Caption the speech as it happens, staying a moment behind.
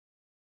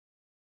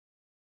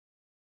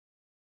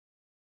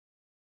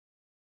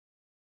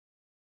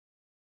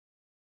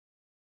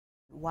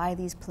Why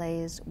these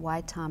plays? Why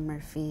Tom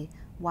Murphy?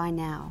 Why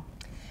now?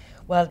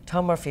 Well,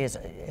 Tom Murphy is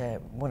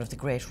one of the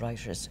great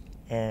writers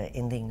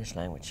in the English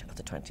language of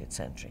the 20th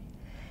century.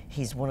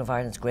 He's one of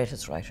Ireland's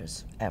greatest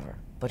writers ever,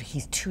 but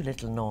he's too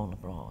little known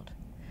abroad.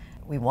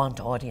 We want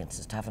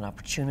audiences to have an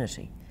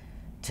opportunity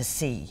to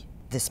see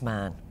this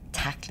man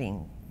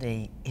tackling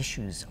the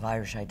issues of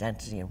Irish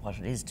identity and what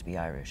it is to be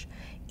Irish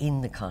in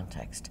the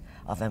context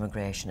of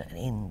emigration and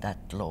in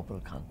that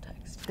global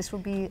context. This will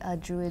be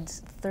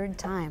Druid's third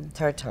time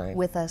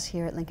with us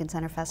here at Lincoln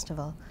Center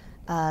Festival.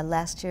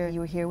 Last year you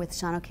were here with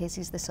Sean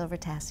O'Casey's The Silver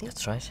Tassie.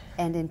 That's right.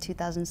 And in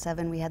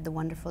 2007 we had the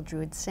wonderful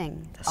Druid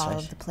Sing, all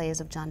of the plays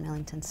of John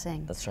Millington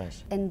Synge. That's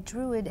right. And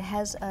Druid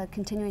has a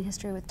continuing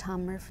history with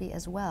Tom Murphy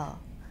as well.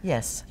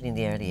 Yes, in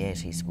the early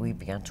 80s we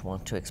began to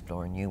want to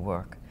explore new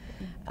work.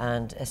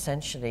 And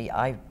essentially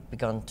I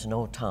began to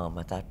know Tom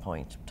at that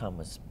point. Tom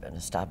was an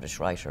established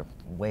writer,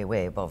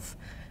 way above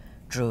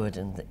Druid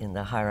in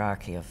the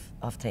hierarchy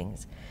of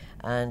things.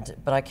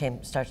 But I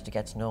started to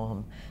get to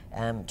know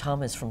him.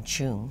 Tom is from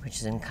Tuam, which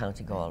is in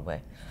County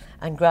Galway.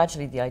 And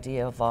gradually the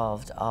idea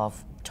evolved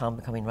of Tom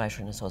becoming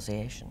writer in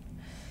association,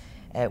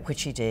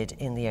 which he did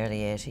in the early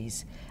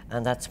 80s.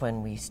 And that's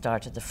when we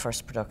started the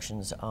first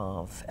productions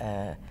of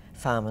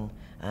Famine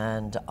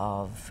and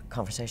of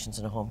Conversations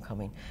in a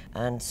Homecoming.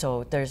 And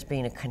so there's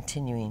been a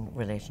continuing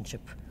relationship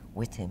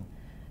with him.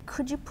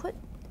 Could you put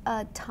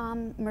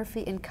Tom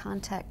Murphy in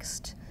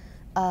context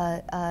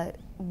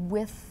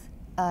with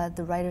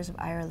the writers of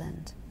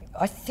Ireland?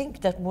 I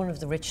think that one of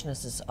the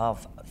richnesses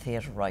of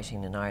theatre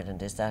writing in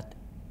Ireland is that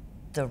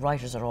the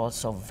writers are all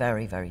so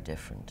very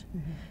different.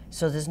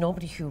 So there's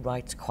nobody who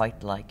writes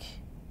quite like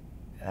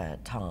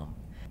Tom.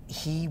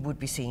 He would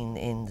be seen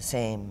in the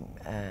same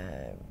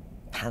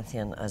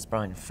pantheon as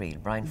Brian Friel.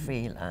 Brian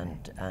Friel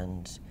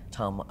and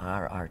Tom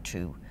are our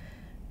two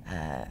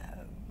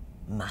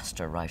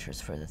master writers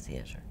for the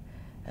theatre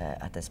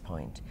at this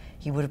point.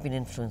 He would have been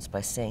influenced by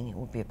Synge. He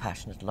would be a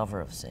passionate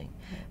lover of Synge.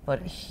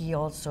 But he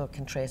also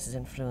can trace his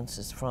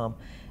influences from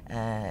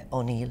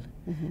O'Neill,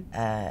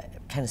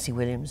 Tennessee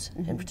Williams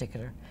in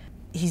particular.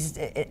 He's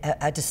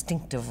a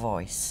distinctive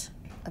voice.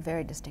 A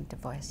very distinctive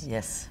voice.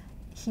 Yes.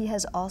 He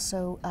has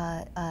also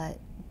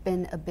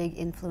been a big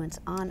influence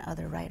on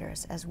other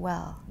writers as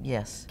well.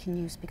 Yes.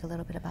 Can you speak a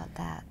little bit about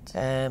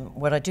that?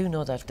 Well, I do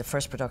know that the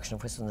first production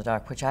of Whistle in the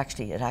Dark, which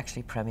actually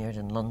premiered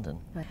in London,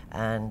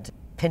 and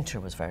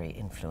Pinter was very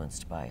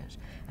influenced by it,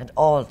 and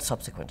all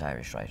subsequent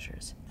Irish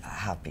writers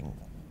have been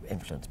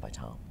influenced by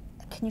Tom.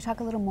 Can you talk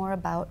a little more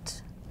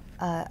about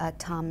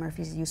Tom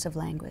Murphy's use of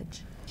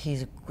language?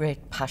 He's a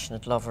great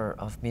passionate lover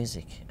of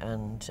music,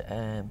 and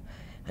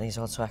he's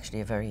also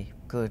actually a very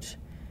good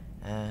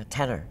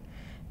tenor.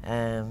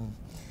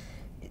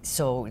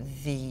 So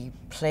the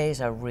plays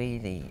are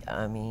really,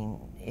 I mean,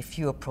 if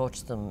you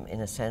approach them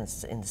in a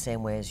sense in the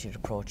same way as you'd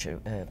approach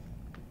a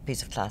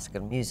piece of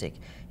classical music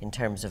in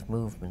terms of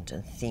movement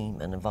and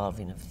theme and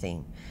evolving of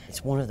theme,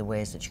 it's one of the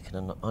ways that you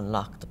can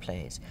unlock the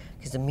plays,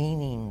 because the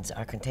meanings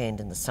are contained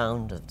in the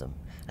sound of them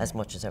as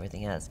much as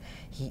everything else.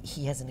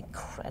 He has an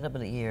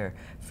incredible ear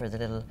for the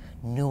little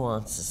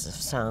nuances of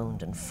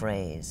sound and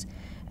phrase.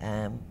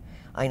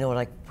 I know,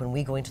 like, when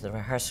we go into the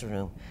rehearsal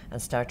room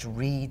and start to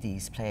read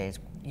these plays,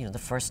 you know, the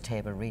first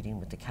table reading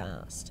with the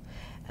cast,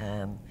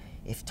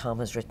 if Tom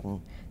has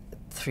written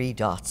 3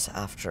 dots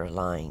after a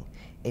line,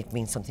 it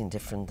means something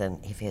different than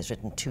if he has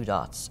written 2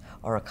 dots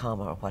or a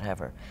comma or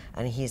whatever.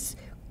 And he's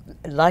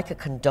like a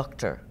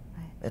conductor,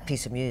 a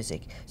piece of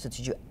music, so that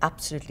you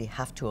absolutely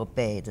have to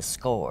obey the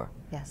score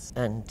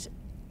and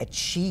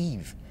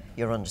achieve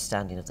your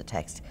understanding of the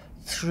text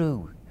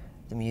through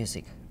the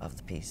music of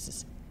the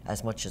pieces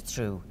as much as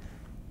through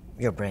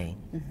your brain.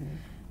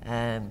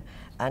 And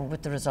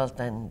with the result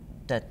then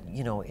that,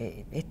 you know,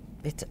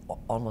 it's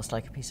almost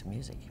like a piece of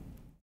music.